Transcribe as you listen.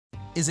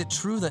Is it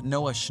true that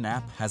Noah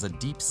Schnapp has a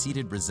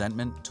deep-seated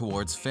resentment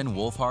towards Finn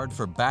Wolfhard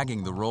for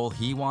bagging the role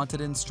he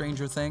wanted in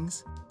Stranger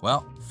Things?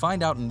 Well,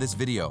 find out in this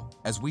video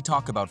as we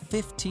talk about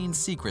 15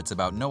 secrets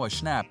about Noah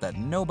Schnapp that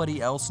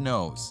nobody else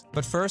knows.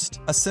 But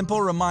first, a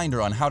simple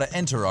reminder on how to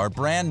enter our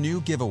brand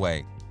new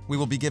giveaway. We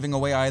will be giving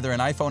away either an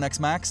iPhone X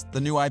Max, the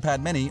new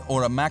iPad mini,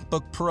 or a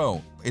MacBook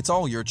Pro. It's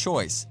all your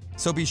choice.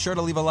 So be sure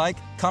to leave a like,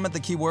 comment the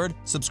keyword,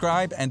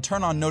 subscribe, and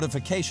turn on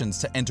notifications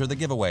to enter the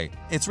giveaway.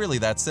 It's really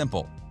that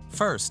simple.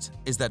 First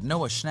is that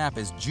Noah Schnapp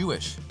is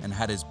Jewish and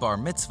had his bar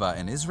mitzvah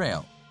in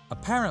Israel.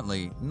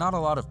 Apparently, not a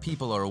lot of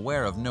people are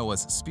aware of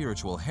Noah's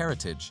spiritual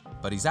heritage,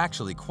 but he's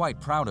actually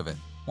quite proud of it.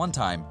 One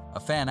time, a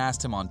fan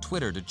asked him on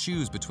Twitter to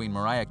choose between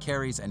Mariah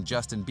Carey's and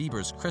Justin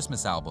Bieber's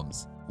Christmas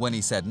albums. When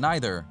he said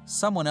neither,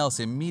 someone else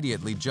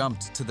immediately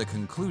jumped to the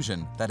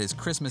conclusion that his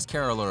Christmas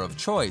caroler of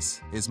choice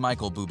is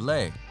Michael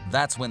Bublé.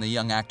 That's when the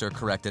young actor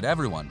corrected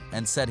everyone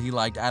and said he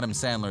liked Adam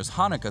Sandler's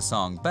Hanukkah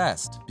song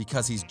best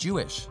because he's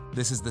Jewish.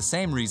 This is the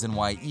same reason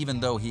why,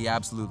 even though he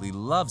absolutely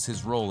loves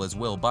his role as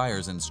Will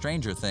Byers in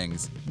Stranger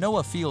Things,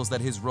 Noah feels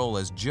that his role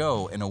as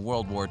Joe in a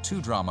World War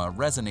II drama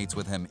resonates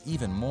with him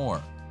even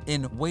more.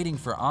 In Waiting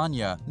for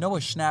Anya, Noah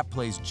Schnapp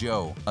plays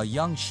Joe, a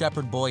young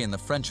shepherd boy in the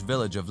French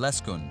village of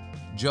Lescun.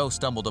 Joe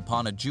stumbled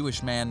upon a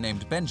Jewish man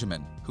named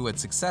Benjamin, who had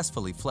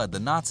successfully fled the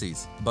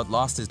Nazis, but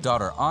lost his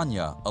daughter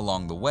Anya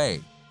along the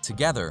way.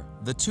 Together,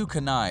 the two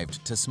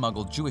connived to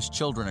smuggle Jewish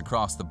children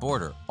across the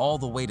border, all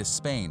the way to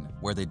Spain,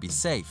 where they'd be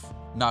safe.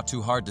 Not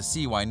too hard to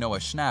see why Noah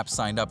Schnapp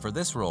signed up for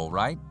this role,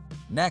 right?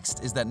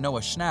 Next is that Noah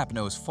Schnapp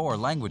knows 4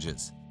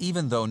 languages.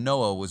 Even though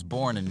Noah was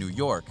born in New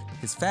York,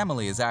 his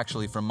family is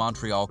actually from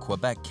Montreal,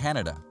 Quebec,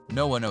 Canada.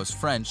 Noah knows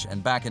French,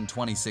 and back in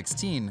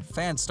 2016,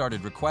 fans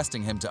started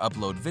requesting him to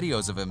upload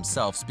videos of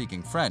himself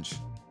speaking French.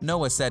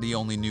 Noah said he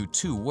only knew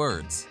 2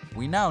 words.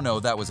 We now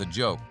know that was a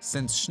joke,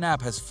 since Schnapp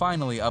has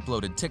finally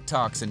uploaded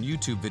TikToks and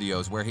YouTube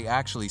videos where he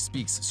actually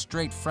speaks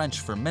straight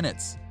French for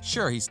minutes.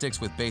 Sure, he sticks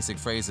with basic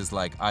phrases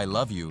like "I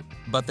love you,"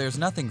 but there's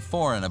nothing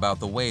foreign about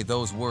the way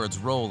those words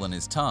roll in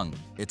his tongue.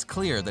 It's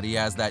clear that he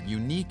has that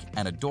unique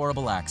and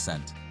adorable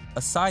accent.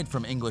 Aside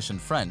from English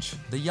and French,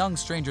 the young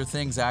Stranger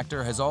Things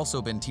actor has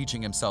also been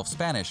teaching himself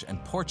Spanish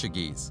and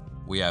Portuguese.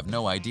 We have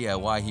no idea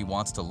why he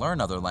wants to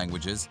learn other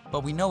languages,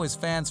 but we know his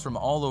fans from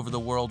all over the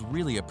world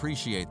really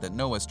appreciate that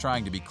Noah's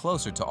trying to be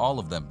closer to all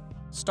of them,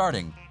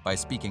 starting by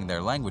speaking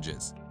their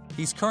languages.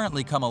 He's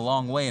currently come a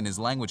long way in his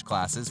language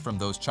classes from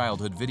those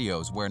childhood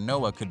videos where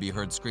Noah could be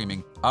heard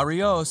screaming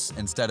 "Arios"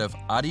 instead of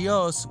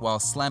 "Adios" while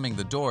slamming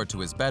the door to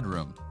his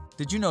bedroom.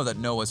 Did you know that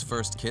Noah's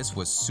first kiss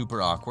was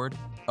super awkward?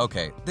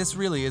 Okay, this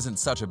really isn't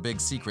such a big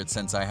secret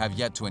since I have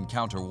yet to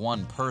encounter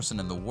one person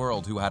in the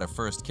world who had a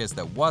first kiss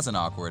that wasn't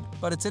awkward,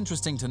 but it's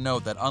interesting to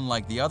note that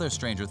unlike the other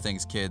Stranger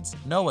Things kids,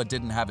 Noah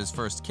didn't have his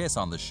first kiss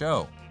on the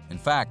show. In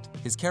fact,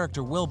 his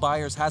character Will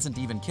Byers hasn't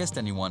even kissed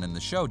anyone in the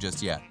show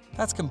just yet.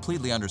 That's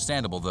completely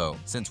understandable though,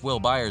 since Will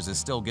Byers is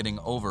still getting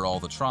over all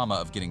the trauma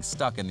of getting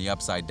stuck in the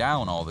Upside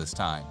Down all this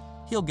time.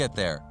 He'll get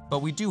there,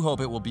 but we do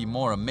hope it will be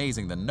more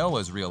amazing than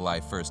Noah's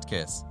real-life first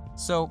kiss.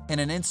 So, in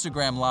an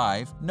Instagram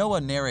Live,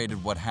 Noah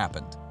narrated what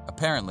happened.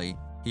 Apparently,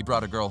 he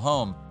brought a girl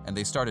home and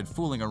they started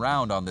fooling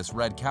around on this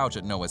red couch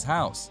at Noah's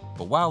house.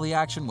 But while the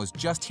action was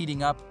just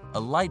heating up, a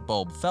light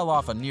bulb fell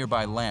off a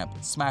nearby lamp,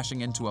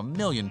 smashing into a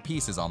million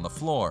pieces on the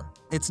floor.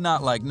 It's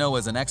not like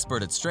Noah's an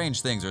expert at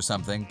strange things or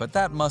something, but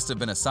that must have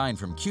been a sign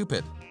from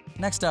Cupid.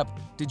 Next up,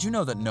 did you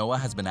know that Noah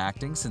has been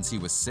acting since he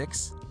was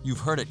 6? You've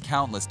heard it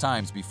countless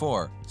times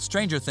before.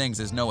 Stranger Things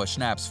is Noah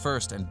Schnapp's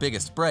first and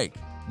biggest break.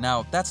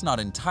 Now, that's not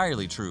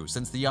entirely true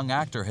since the young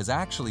actor has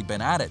actually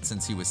been at it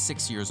since he was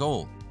 6 years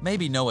old.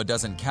 Maybe Noah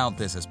doesn't count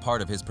this as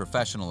part of his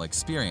professional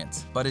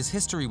experience, but his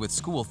history with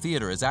school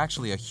theater is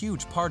actually a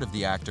huge part of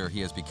the actor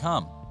he has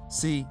become.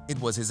 See, it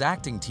was his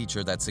acting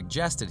teacher that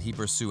suggested he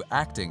pursue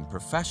acting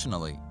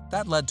professionally.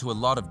 That led to a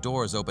lot of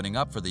doors opening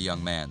up for the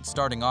young man,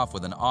 starting off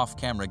with an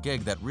off-camera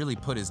gig that really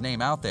put his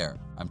name out there.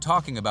 I'm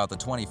talking about the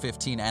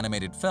 2015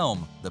 animated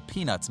film, The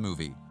Peanuts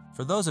Movie.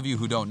 For those of you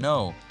who don't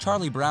know,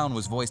 Charli Brown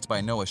was voiced by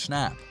Noah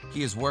Schnapp.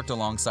 He has worked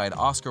alongside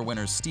Oscar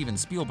winners Steven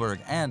Spielberg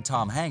and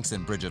Tom Hanks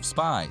in Bridge of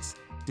Spies.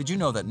 Did you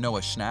know that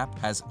Noah Schnapp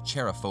has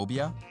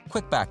cherophobia?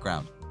 Quick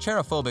background.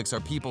 Cherophobics are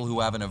people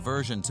who have an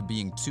aversion to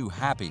being too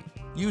happy.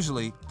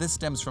 Usually, this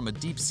stems from a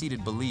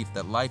deep-seated belief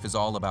that life is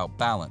all about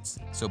balance.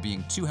 So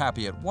being too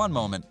happy at one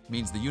moment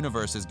means the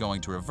universe is going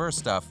to reverse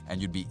stuff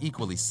and you'd be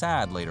equally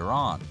sad later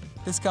on.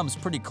 This comes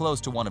pretty close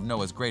to one of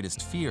Noah's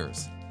greatest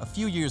fears. A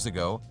few years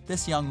ago,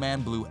 this young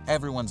man blew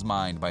everyone's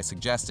mind by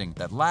suggesting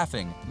that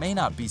laughing may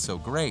not be so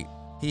great.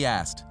 He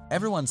asked,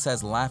 "Everyone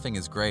says laughing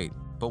is great,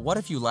 but what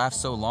if you laugh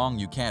so long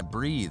you can't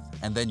breathe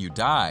and then you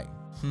die?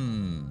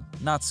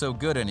 Not so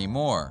good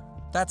anymore."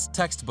 That's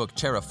textbook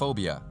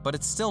cherophobia, but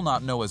it's still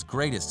not Noah's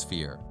greatest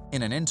fear.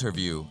 In an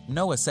interview,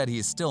 Noah said he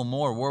is still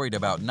more worried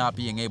about not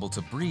being able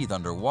to breathe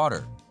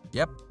underwater.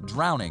 Yep,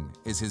 drowning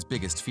is his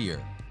biggest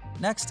fear.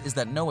 Next is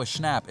that Noah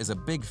Schnapp is a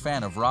big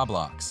fan of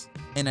Roblox.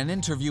 In an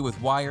interview with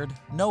Wired,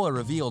 Noah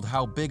revealed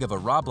how big of a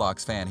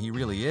Roblox fan he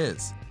really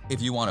is.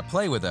 If you want to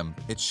play with him,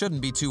 it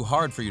shouldn't be too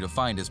hard for you to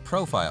find his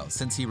profile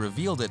since he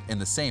revealed it in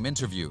the same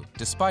interview,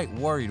 despite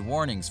worried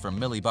warnings from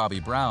Millie Bobby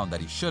Brown that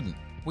he shouldn't.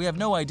 We have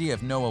no idea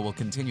if Noah will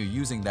continue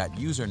using that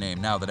username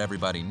now that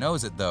everybody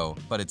knows it though,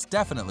 but it's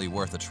definitely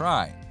worth a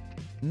try.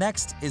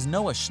 Next is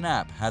Noah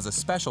Schnapp has a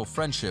special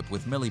friendship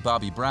with Millie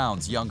Bobby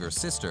Brown's younger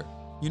sister.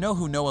 You know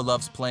who Noah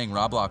loves playing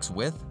Roblox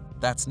with?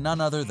 That's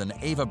none other than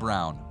Ava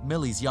Brown,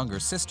 Millie's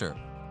younger sister.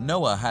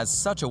 Noah has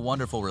such a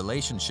wonderful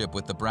relationship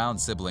with the Brown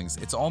siblings,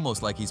 it's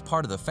almost like he's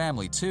part of the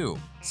family too.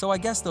 So I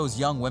guess those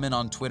young women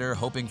on Twitter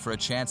hoping for a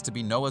chance to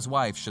be Noah's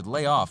wife should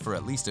lay off for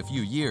at least a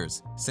few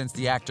years, since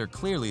the actor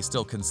clearly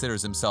still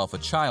considers himself a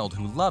child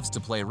who loves to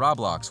play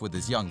Roblox with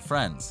his young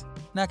friends.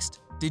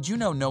 Next, did you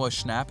know Noah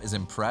Schnapp is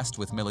impressed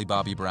with Millie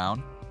Bobby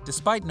Brown?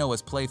 Despite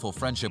Noah's playful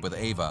friendship with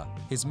Ava,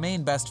 his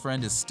main best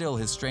friend is still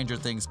his Stranger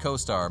Things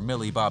co-star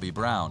Millie Bobby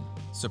Brown.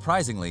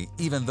 Surprisingly,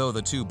 even though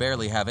the two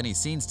barely have any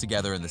scenes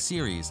together in the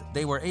series,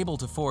 they were able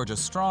to forge a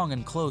strong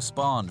and close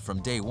bond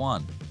from day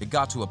one. It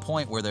got to a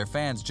point where their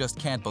fans just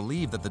can't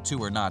believe that the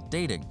two are not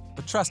dating.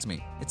 But trust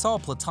me, it's all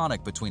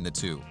platonic between the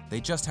two. They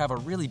just have a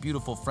really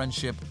beautiful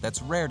friendship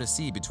that's rare to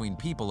see between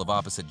people of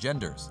opposite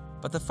genders.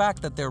 But the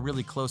fact that they're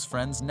really close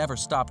friends never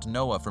stopped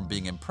Noah from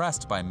being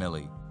impressed by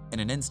Millie. In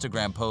an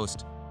Instagram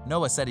post,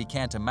 Noah said he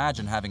can't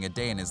imagine having a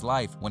day in his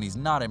life when he's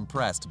not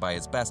impressed by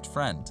his best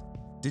friend.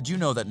 Did you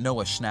know that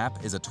Noah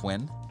Schnapp is a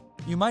twin?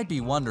 You might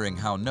be wondering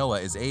how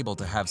Noah is able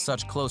to have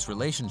such close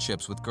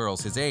relationships with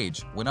girls his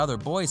age, when other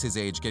boys his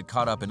age get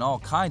caught up in all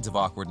kinds of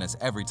awkwardness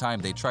every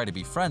time they try to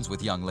be friends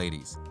with young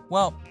ladies.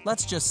 Well,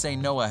 let's just say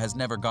Noah has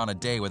never gone a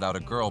day without a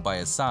girl by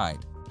his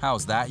side.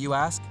 How's that, you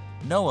ask?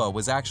 Noah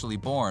was actually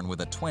born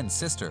with a twin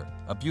sister,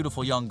 a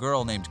beautiful young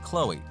girl named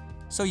Chloe.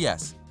 So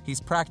yes,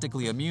 he's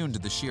practically immune to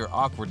the sheer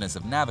awkwardness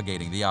of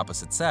navigating the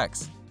opposite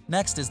sex.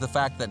 Next is the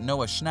fact that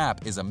Noah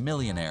Schnapp is a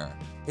millionaire.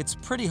 It's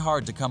pretty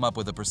hard to come up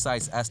with a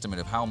precise estimate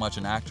of how much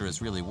an actor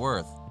is really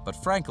worth, but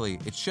frankly,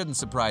 it shouldn't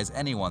surprise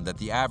anyone that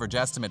the average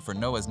estimate for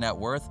Noah's net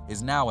worth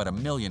is now at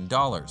 $1 million.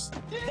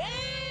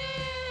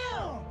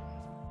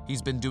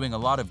 He's been doing a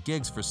lot of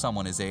gigs for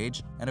someone his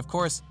age, and of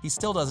course, he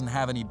still doesn't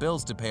have any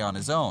bills to pay on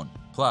his own.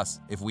 Plus,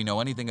 if we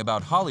know anything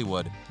about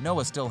Hollywood,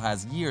 Noah still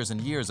has years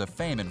and years of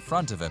fame in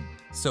front of him,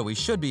 so he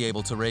should be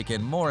able to rake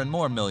in more and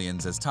more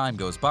millions as time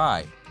goes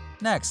by.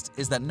 Next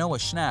is that Noah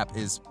Schnapp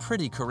is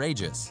pretty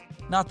courageous.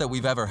 Not that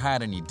we've ever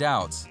had any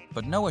doubts,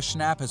 but Noah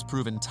Schnapp has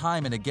proven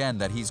time and again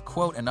that he's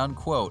quote and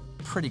unquote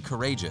pretty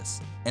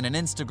courageous. In an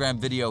Instagram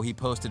video he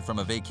posted from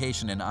a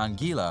vacation in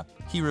Anguilla,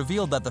 he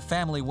revealed that the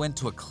family went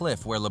to a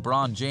cliff where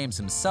LeBron James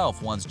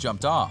himself once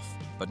jumped off.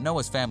 But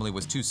Noah's family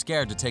was too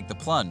scared to take the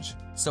plunge,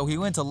 so he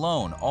went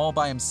alone, all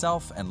by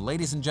himself, and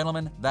ladies and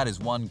gentlemen, that is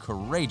one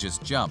courageous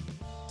jump.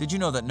 Did you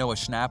know that Noah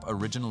Schnapp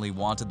originally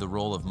wanted the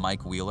role of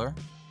Mike Wheeler?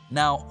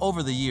 Now,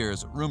 over the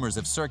years, rumors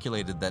have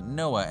circulated that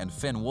Noah and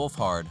Finn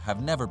Wolfhard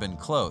have never been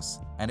close,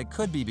 and it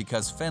could be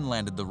because Finn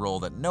landed the role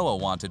that Noah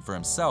wanted for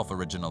himself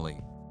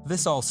originally.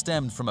 This all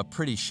stemmed from a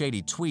pretty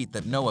shady tweet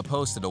that Noah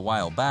posted a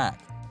while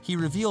back. He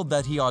revealed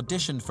that he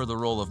auditioned for the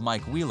role of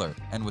Mike Wheeler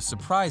and was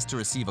surprised to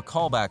receive a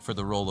callback for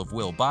the role of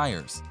Will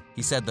Byers.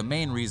 He said the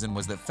main reason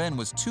was that Finn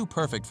was too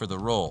perfect for the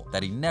role,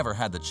 that he never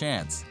had the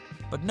chance.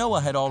 But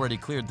Noah had already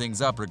cleared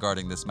things up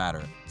regarding this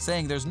matter,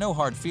 saying there's no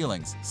hard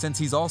feelings since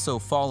he's also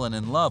fallen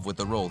in love with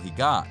the role he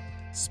got.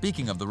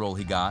 Speaking of the role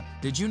he got,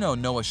 did you know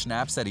Noah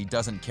Schnapp said he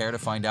doesn't care to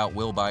find out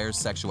Will Byers'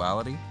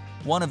 sexuality?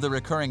 One of the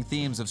recurring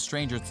themes of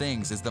Stranger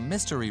Things is the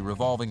mystery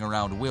revolving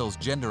around Will's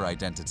gender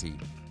identity.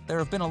 There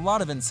have been a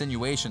lot of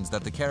insinuations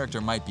that the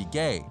character might be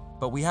gay,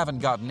 but we haven't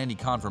gotten any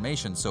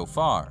confirmation so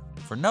far.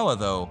 For Noah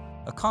though,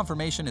 a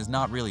confirmation is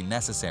not really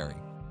necessary.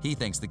 He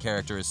thinks the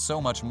character is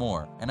so much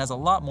more and has a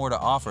lot more to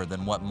offer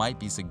than what might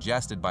be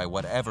suggested by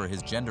whatever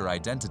his gender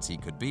identity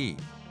could be.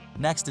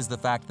 Next is the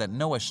fact that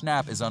Noah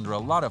Schnapp is under a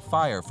lot of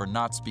fire for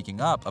not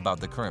speaking up about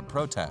the current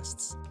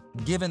protests.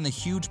 Given the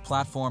huge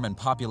platform and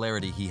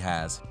popularity he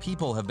has,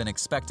 people have been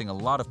expecting a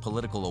lot of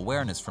political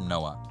awareness from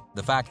Noah.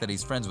 The fact that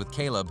he's friends with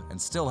Caleb and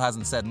still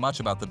hasn't said much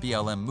about the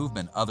BLM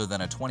movement other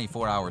than a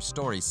 24-hour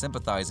story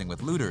sympathizing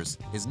with looters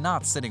is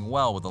not sitting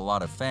well with a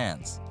lot of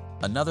fans.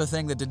 Another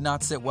thing that did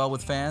not sit well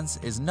with fans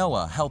is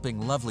Noah helping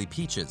lovely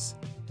Peaches.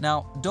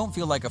 Now, don't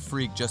feel like a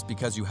freak just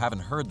because you haven't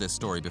heard this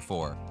story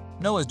before.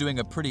 Noah's doing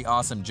a pretty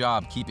awesome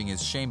job keeping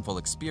his shameful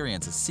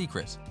experience a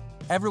secret.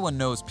 Everyone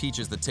knows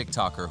Peaches the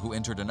TikToker who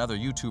entered another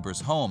YouTuber's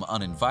home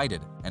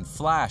uninvited and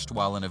flashed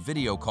while in a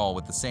video call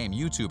with the same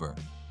YouTuber.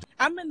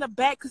 I'm in the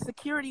back because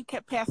security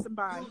kept passing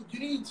by. You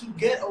need to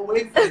get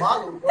away from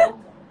Molly, bro.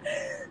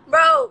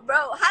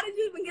 Bro, how did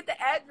you even get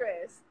the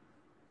address?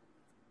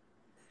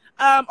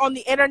 On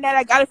the internet,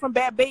 I got it from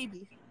Bad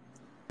Baby.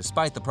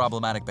 Despite the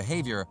problematic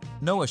behavior,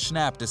 Noah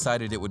Schnapp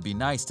decided it would be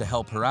nice to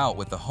help her out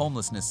with the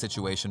homelessness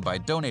situation by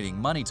donating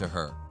money to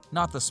her.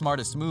 Not the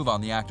smartest move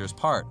on the actor's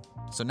part,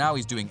 so now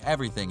he's doing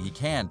everything he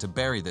can to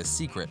bury this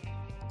secret.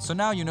 So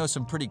now you know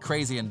some pretty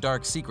crazy and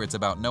dark secrets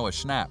about Noah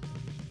Schnapp.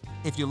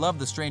 If you love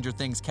the Stranger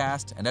Things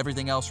cast and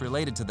everything else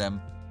related to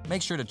them,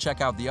 make sure to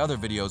check out the other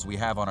videos we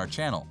have on our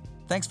channel.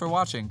 Thanks for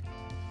watching.